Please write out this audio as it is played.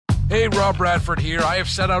Hey, Rob Bradford here. I have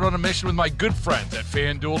set out on a mission with my good friends at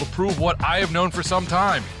FanDuel to prove what I have known for some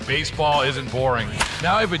time. Baseball isn't boring.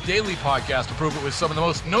 Now I have a daily podcast to prove it with some of the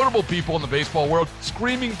most notable people in the baseball world,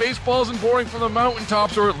 screaming baseball isn't boring from the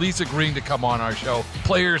mountaintops, or at least agreeing to come on our show.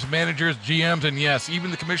 Players, managers, GMs, and yes, even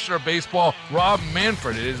the commissioner of baseball, Rob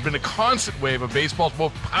Manfred. It has been a constant wave of baseball's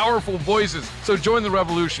most powerful voices. So join the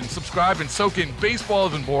revolution. Subscribe and soak in Baseball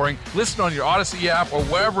Isn't Boring. Listen on your Odyssey app or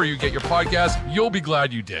wherever you get your podcasts. You'll be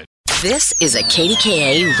glad you did. This is a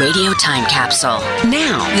KDKA radio time capsule.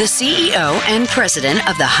 Now, the CEO and president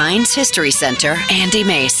of the Heinz History Center, Andy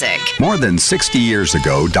Masich. More than 60 years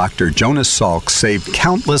ago, Dr. Jonas Salk saved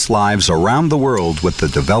countless lives around the world with the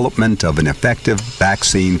development of an effective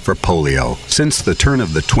vaccine for polio. Since the turn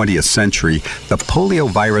of the 20th century, the polio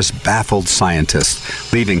virus baffled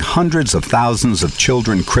scientists, leaving hundreds of thousands of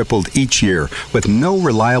children crippled each year with no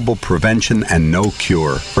reliable prevention and no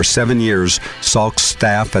cure. For 7 years, Salk's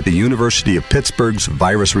staff at the University of Pittsburgh's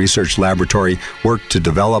Virus Research Laboratory worked to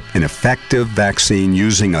develop an effective vaccine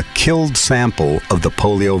using a killed sample of the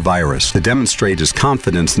polio virus. To demonstrate his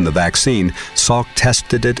confidence in the vaccine, Salk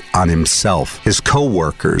tested it on himself, his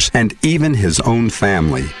co-workers, and even his own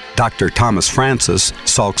family. Dr. Thomas Francis,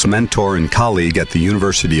 Salk's mentor and colleague at the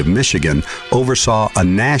University of Michigan, oversaw a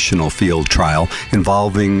national field trial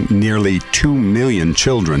involving nearly 2 million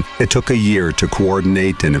children. It took a year to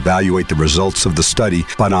coordinate and evaluate the results of the study,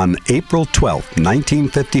 but on April 12,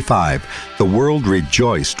 1955, the world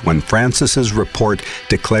rejoiced when Francis's report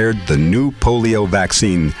declared the new polio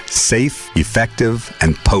vaccine safe, effective,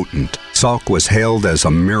 and potent. Salk was hailed as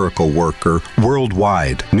a miracle worker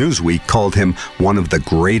worldwide. Newsweek called him one of the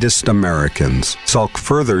greatest Americans. Salk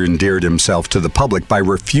further endeared himself to the public by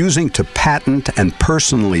refusing to patent and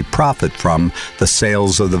personally profit from the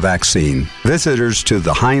sales of the vaccine. Visitors to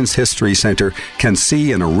the Heinz History Center can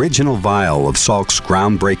see an original vial of Salk's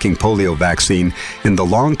groundbreaking polio vaccine in the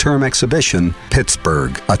long-term exhibition,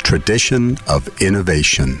 Pittsburgh, a tradition of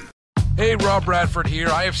innovation. Hey, Rob Bradford here.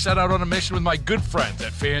 I have set out on a mission with my good friends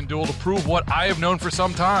at FanDuel to prove what I have known for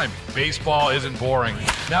some time. Baseball isn't boring.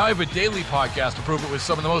 Now I have a daily podcast to prove it with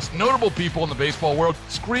some of the most notable people in the baseball world,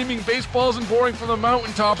 screaming baseball isn't boring from the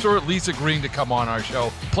mountaintops, or at least agreeing to come on our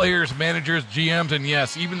show. Players, managers, GMs, and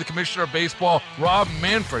yes, even the commissioner of baseball, Rob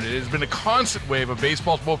Manfred. It has been a constant wave of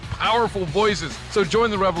baseball's most powerful voices. So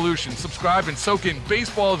join the revolution. Subscribe and soak in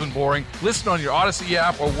Baseball Isn't Boring. Listen on your Odyssey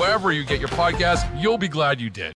app or wherever you get your podcasts. You'll be glad you did.